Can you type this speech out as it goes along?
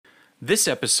This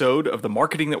episode of the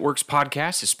Marketing That Works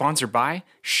podcast is sponsored by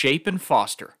Shape and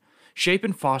Foster. Shape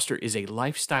and Foster is a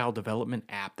lifestyle development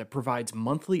app that provides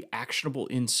monthly actionable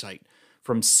insight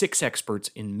from 6 experts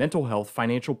in mental health,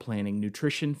 financial planning,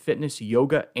 nutrition, fitness,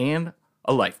 yoga, and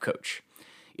a life coach.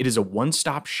 It is a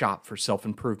one-stop shop for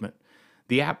self-improvement.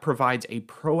 The app provides a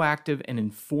proactive and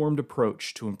informed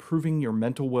approach to improving your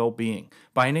mental well-being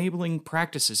by enabling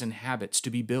practices and habits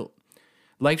to be built.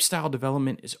 Lifestyle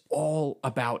development is all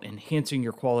about enhancing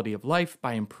your quality of life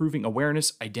by improving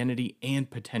awareness, identity,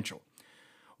 and potential.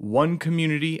 One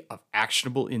community of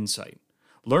actionable insight.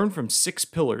 Learn from 6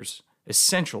 pillars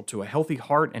essential to a healthy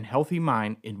heart and healthy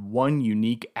mind in one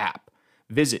unique app.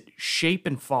 Visit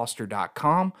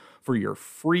shapeandfoster.com for your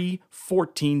free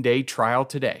 14-day trial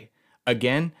today.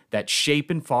 Again, that's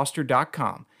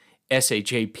shapeandfoster.com.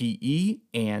 SHAPE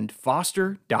and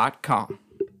foster.com.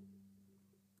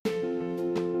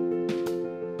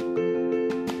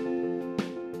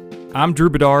 I'm Drew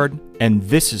Bedard, and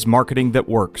this is Marketing That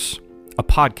Works, a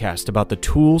podcast about the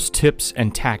tools, tips,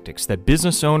 and tactics that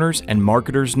business owners and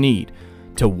marketers need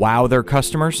to wow their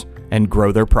customers and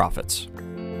grow their profits.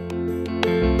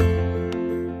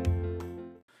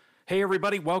 Hey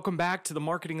everybody, welcome back to the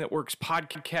Marketing That Works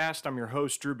podcast. I'm your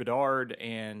host, Drew Bedard,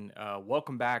 and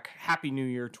welcome back. Happy New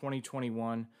Year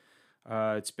 2021.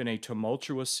 It's been a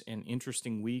tumultuous and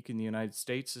interesting week in the United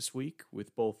States this week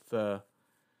with both,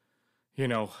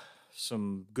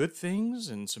 some good things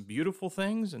and some beautiful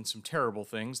things and some terrible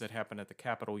things that happened at the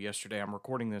Capitol yesterday. I'm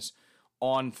recording this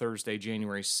on Thursday,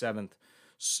 January 7th.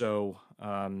 So,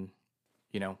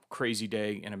 crazy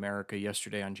day in America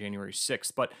yesterday on January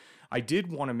 6th. But I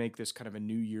did want to make this kind of a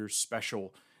New Year's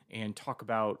special and talk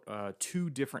about 2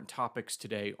 different topics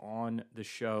today on the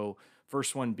show.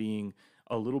 First one being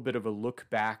a little bit of a look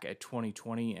back at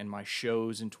 2020 and my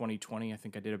shows in 2020. I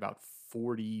think I did about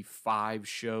 45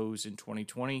 shows in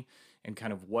 2020 and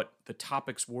kind of what the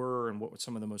topics were and what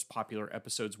some of the most popular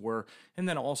episodes were. And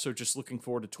then also just looking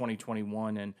forward to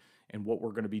 2021 and what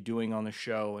we're going to be doing on the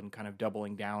show and kind of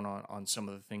doubling down on some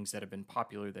of the things that have been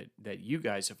popular that you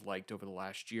guys have liked over the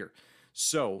last year.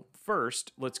 So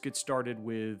first, let's get started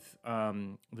with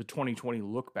the 2020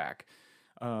 look back.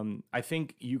 I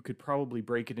think you could probably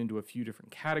break it into a few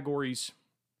different categories.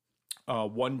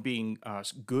 One being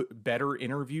better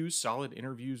interviews, solid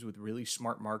interviews with really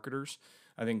smart marketers.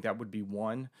 I think that would be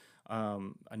one.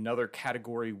 Another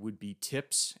category would be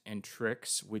tips and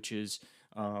tricks, which is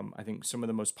I think some of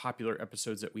the most popular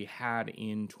episodes that we had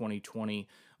in 2020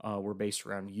 were based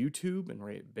around YouTube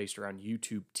and based around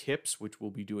YouTube tips, which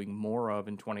we'll be doing more of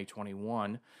in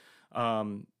 2021.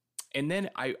 And then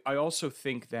I also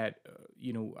think that,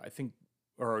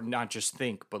 or not just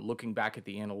think, but looking back at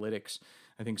the analytics,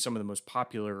 I think some of the most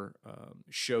popular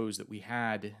shows that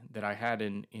I had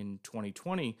in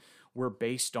 2020 were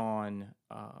based on,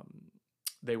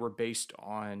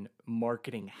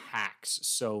 marketing hacks.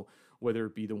 So whether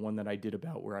it be the one that I did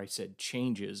about where I said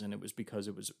changes, and it was because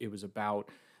it was about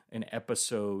an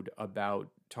episode about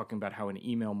talking about how an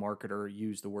email marketer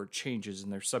used the word changes in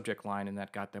their subject line, and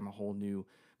that got them a whole new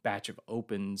batch of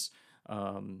opens.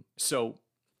 So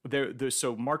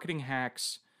marketing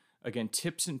hacks, again,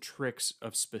 tips and tricks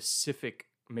of specific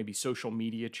maybe social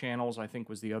media channels, I think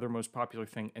was the other most popular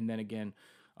thing. And then again,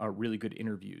 really good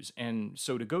interviews. And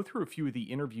so to go through a few of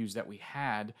the interviews that we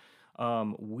had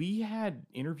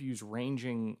interviews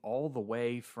ranging all the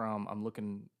way from, I'm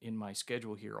looking in my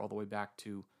schedule here, all the way back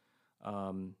to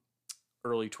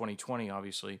early 2020,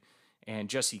 obviously. And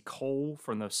Jesse Cole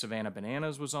from the Savannah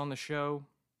Bananas was on the show.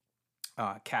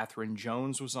 Catherine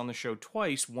Jones was on the show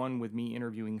twice, one with me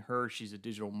interviewing her. She's a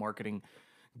digital marketing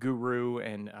guru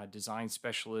and design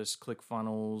specialist,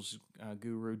 ClickFunnels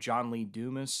guru. John Lee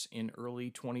Dumas in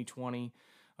early 2020,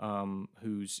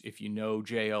 who's, if you know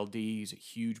JLD, he's a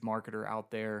huge marketer out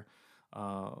there.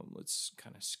 Let's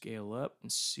kind of scale up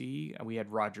and see. We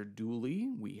had Roger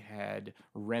Dooley. We had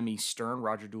Remy Stern.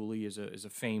 Roger Dooley is a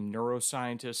famed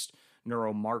neuroscientist,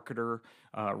 neuromarketer.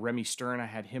 Remy Stern, I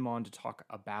had him on to talk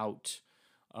about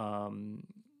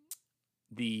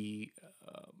the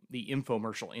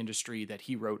infomercial industry, that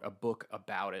he wrote a book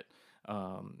about it.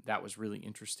 That was really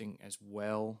interesting as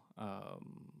well.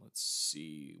 Let's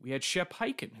see. We had Shep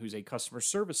Hyken, who's a customer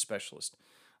service specialist.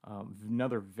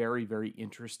 Another very, very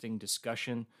interesting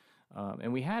discussion.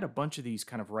 And we had a bunch of these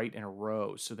kind of right in a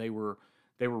row. So they were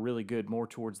really good, more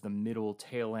towards the middle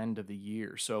tail end of the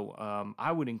year. So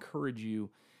I would encourage you,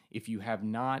 if you have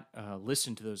not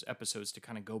listened to those episodes, to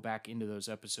kind of go back into those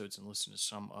episodes and listen to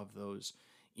some of those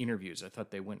interviews. I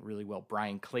thought they went really well.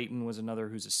 Brian Clayton was another,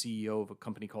 who's a CEO of a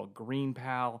company called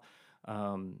GreenPal.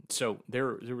 So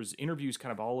there was interviews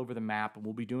kind of all over the map, and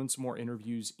we'll be doing some more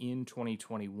interviews in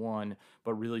 2021,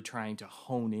 but really trying to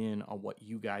hone in on what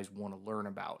you guys want to learn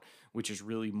about, which is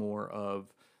really more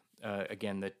of,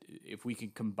 again, that if we can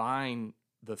combine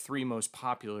the three most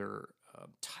popular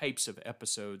types of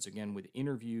episodes, again, with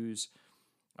interviews,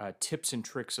 tips and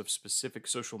tricks of specific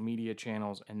social media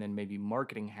channels, and then maybe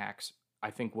marketing hacks.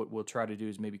 I think what we'll try to do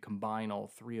is maybe combine all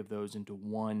three of those into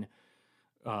one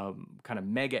kind of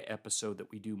mega episode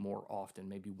that we do more often,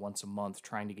 maybe once a month,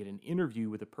 trying to get an interview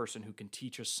with a person who can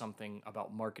teach us something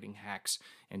about marketing hacks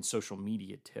and social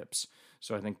media tips.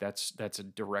 So I think that's a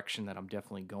direction that I'm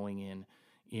definitely going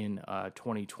in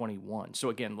 2021. So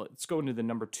again, let's go into the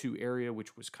number 2 area,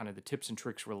 which was kind of the tips and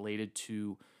tricks related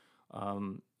to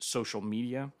social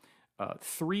media.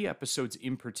 3 episodes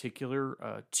in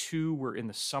particular. 2 were in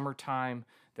the summertime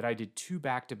that I did 2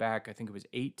 back-to-back. I think it was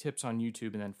 8 tips on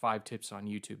YouTube and then 5 tips on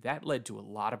YouTube. That led to a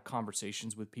lot of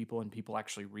conversations with people and people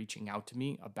actually reaching out to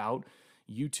me about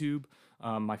YouTube.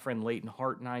 My friend Leighton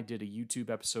Hart and I did a YouTube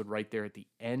episode right there at the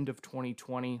end of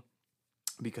 2020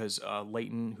 because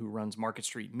Leighton, who runs Market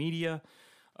Street Media,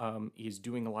 is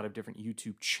doing a lot of different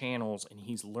YouTube channels, and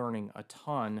he's learning a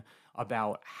ton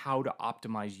about how to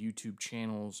optimize YouTube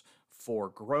channels for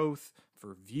growth,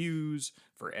 for views,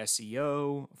 for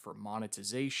SEO, for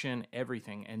monetization,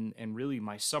 everything. And really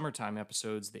my summertime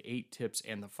episodes, the 8 tips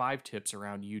and the 5 tips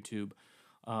around YouTube,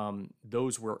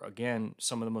 those were, again,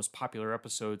 some of the most popular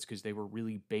episodes because they were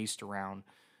really based around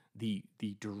the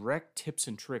direct tips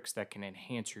and tricks that can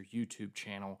enhance your YouTube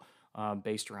channel,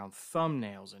 based around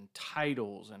thumbnails and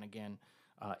titles, and again,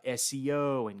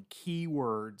 SEO and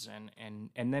keywords,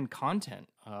 and then content.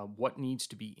 What needs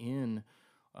to be in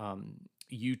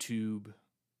YouTube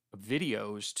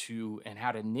videos and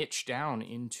how to niche down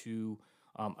into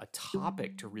a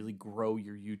topic to really grow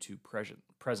your YouTube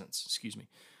presence. Excuse me.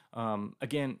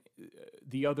 Again,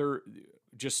 the other,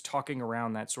 just talking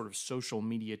around that sort of social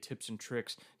media tips and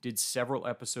tricks, did several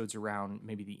episodes around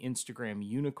maybe the Instagram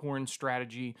unicorn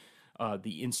strategy,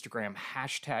 the Instagram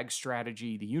hashtag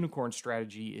strategy. The unicorn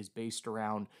strategy is based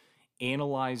around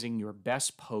analyzing your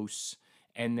best posts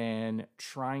and then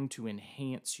trying to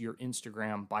enhance your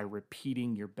Instagram by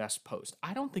repeating your best post.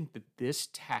 I don't think that this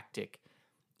tactic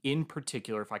in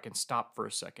particular, if I can stop for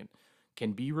a second,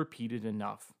 can be repeated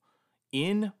enough.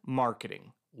 In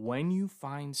marketing, when you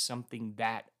find something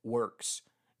that works,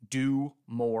 do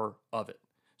more of it.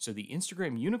 So the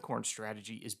Instagram unicorn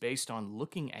strategy is based on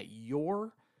looking at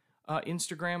your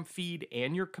Instagram feed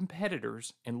and your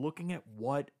competitors and looking at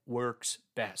what works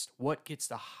best, what gets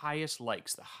the highest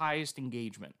likes, the highest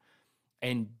engagement,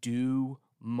 and do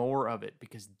more of it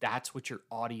because that's what your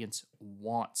audience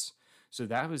wants. So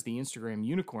that was the Instagram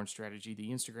unicorn strategy.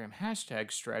 The Instagram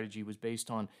hashtag strategy was based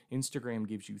on Instagram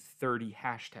gives you 30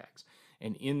 hashtags.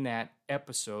 And in that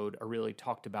episode, I really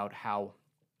talked about how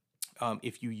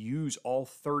if you use all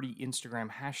 30 Instagram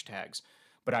hashtags,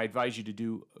 but I advise you to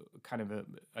do kind of a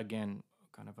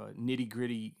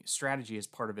nitty-gritty strategy as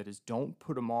part of it, is don't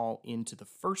put them all into the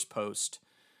first post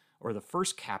or the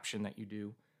first caption that you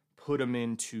do. Put them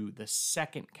into the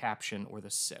second caption or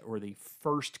the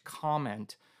first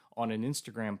comment on an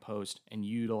Instagram post, and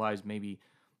utilize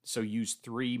use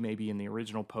 3 maybe in the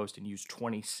original post and use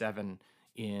 27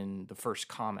 in the first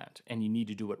comment. And you need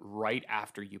to do it right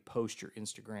after you post your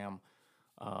Instagram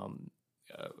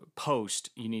post.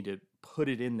 You need to put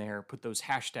it in there, put those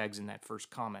hashtags in that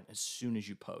first comment as soon as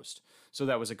you post. So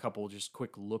that was a couple just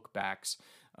quick look backs.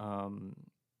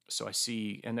 So I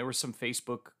see, and there were some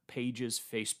Facebook pages,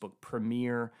 Facebook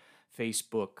Premiere,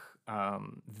 Facebook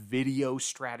video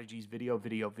strategies,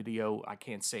 video. I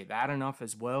can't say that enough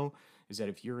as well, is that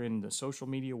if you're in the social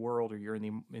media world or you're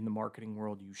in the marketing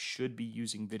world, you should be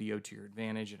using video to your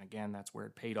advantage. And again, that's where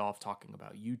it paid off, talking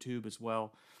about YouTube as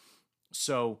well.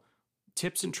 So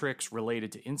tips and tricks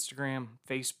related to Instagram,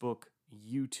 Facebook,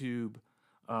 YouTube.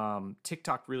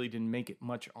 TikTok really didn't make it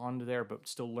much onto there, but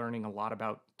still learning a lot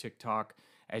about TikTok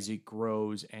as it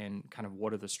grows and kind of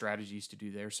what are the strategies to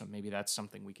do there. So maybe that's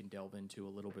something we can delve into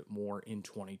a little bit more in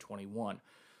 2021.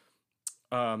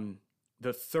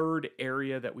 The third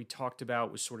area that we talked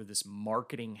about was sort of this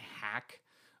marketing hack,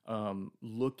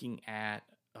 looking at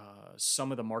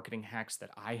some of the marketing hacks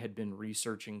that I had been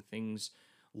researching, things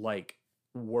like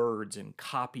words and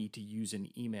copy to use in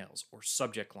emails or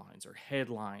subject lines or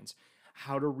headlines,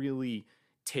 how to really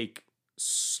take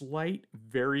slight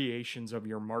variations of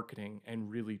your marketing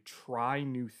and really try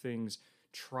new things,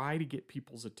 try to get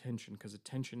people's attention, because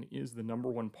attention is the number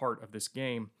one part of this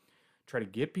game. Try to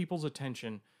get people's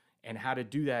attention, and how to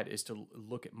do that is to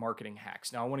look at marketing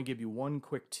hacks. Now, I want to give you one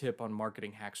quick tip on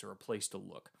marketing hacks or a place to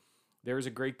look. There's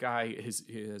a great guy.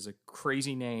 He has a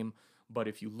crazy name, but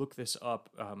if you look this up,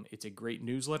 it's a great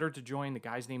newsletter to join. The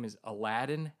guy's name is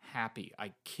Aladdin Happy.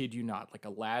 I kid you not, like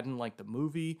Aladdin, like the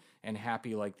movie, and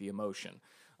Happy, like the emotion.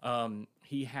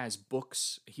 He has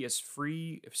books. He has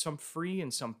some free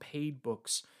and some paid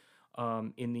books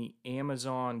in the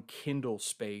Amazon Kindle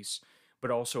space, but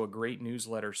also a great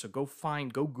newsletter. So go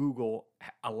Google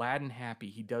Aladdin Happy.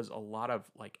 He does a lot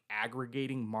of like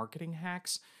aggregating marketing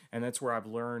hacks, and that's where I've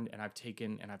learned and I've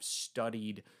taken and I've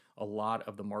studied a lot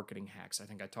of the marketing hacks. I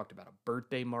think I talked about a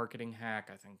birthday marketing hack.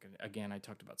 I think, again, I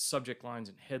talked about subject lines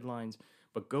and headlines,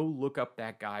 but go look up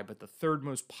that guy. But the third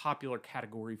most popular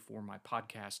category for my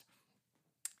podcast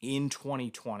in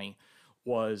 2020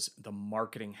 was the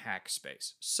marketing hack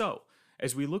space. So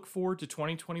as we look forward to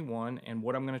 2021 and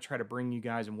what I'm going to try to bring you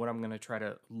guys and what I'm going to try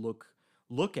to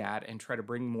look at and try to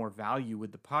bring more value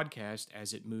with the podcast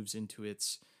as it moves into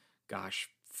its,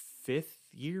 fifth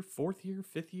year,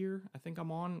 I think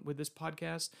I'm on with this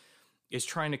podcast, is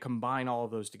trying to combine all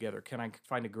of those together. Can I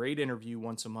find a great interview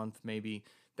once a month maybe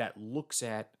that looks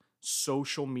at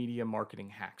social media marketing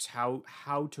hacks, how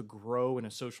to grow in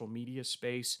a social media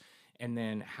space, and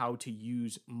then how to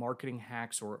use marketing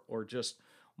hacks or just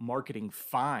marketing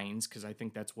finds, because I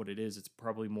think that's what it is. It's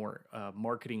probably more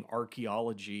marketing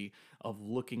archaeology of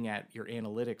looking at your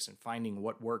analytics and finding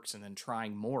what works and then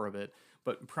trying more of it,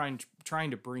 but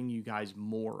trying to bring you guys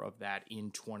more of that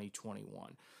in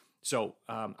 2021. So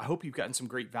I hope you've gotten some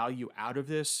great value out of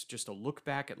this, just a look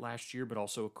back at last year, but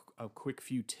also a quick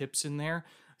few tips in there,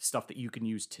 stuff that you can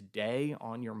use today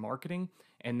on your marketing.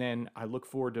 And then I look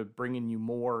forward to bringing you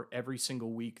more every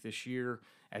single week this year,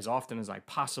 as often as I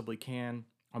possibly can,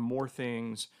 on more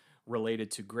things related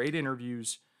to great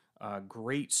interviews,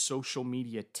 great social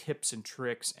media tips and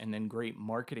tricks, and then great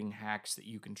marketing hacks that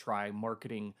you can try,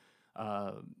 marketing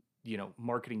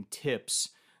tips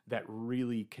that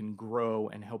really can grow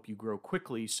and help you grow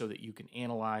quickly so that you can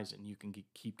analyze and you can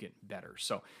keep getting better.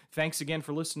 So thanks again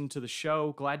for listening to the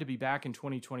show. Glad to be back in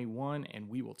 2021, and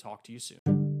we will talk to you soon.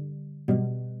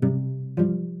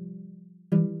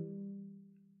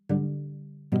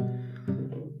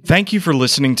 Thank you for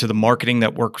listening to the Marketing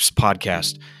That Works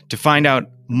podcast. To find out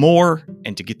more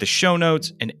and to get the show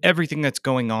notes and everything that's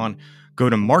going on, go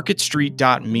to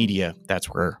marketstreet.media. That's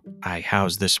where I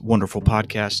house this wonderful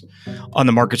podcast on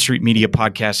the Market Street Media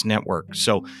Podcast Network.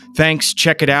 So thanks,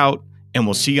 check it out, and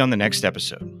we'll see you on the next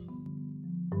episode.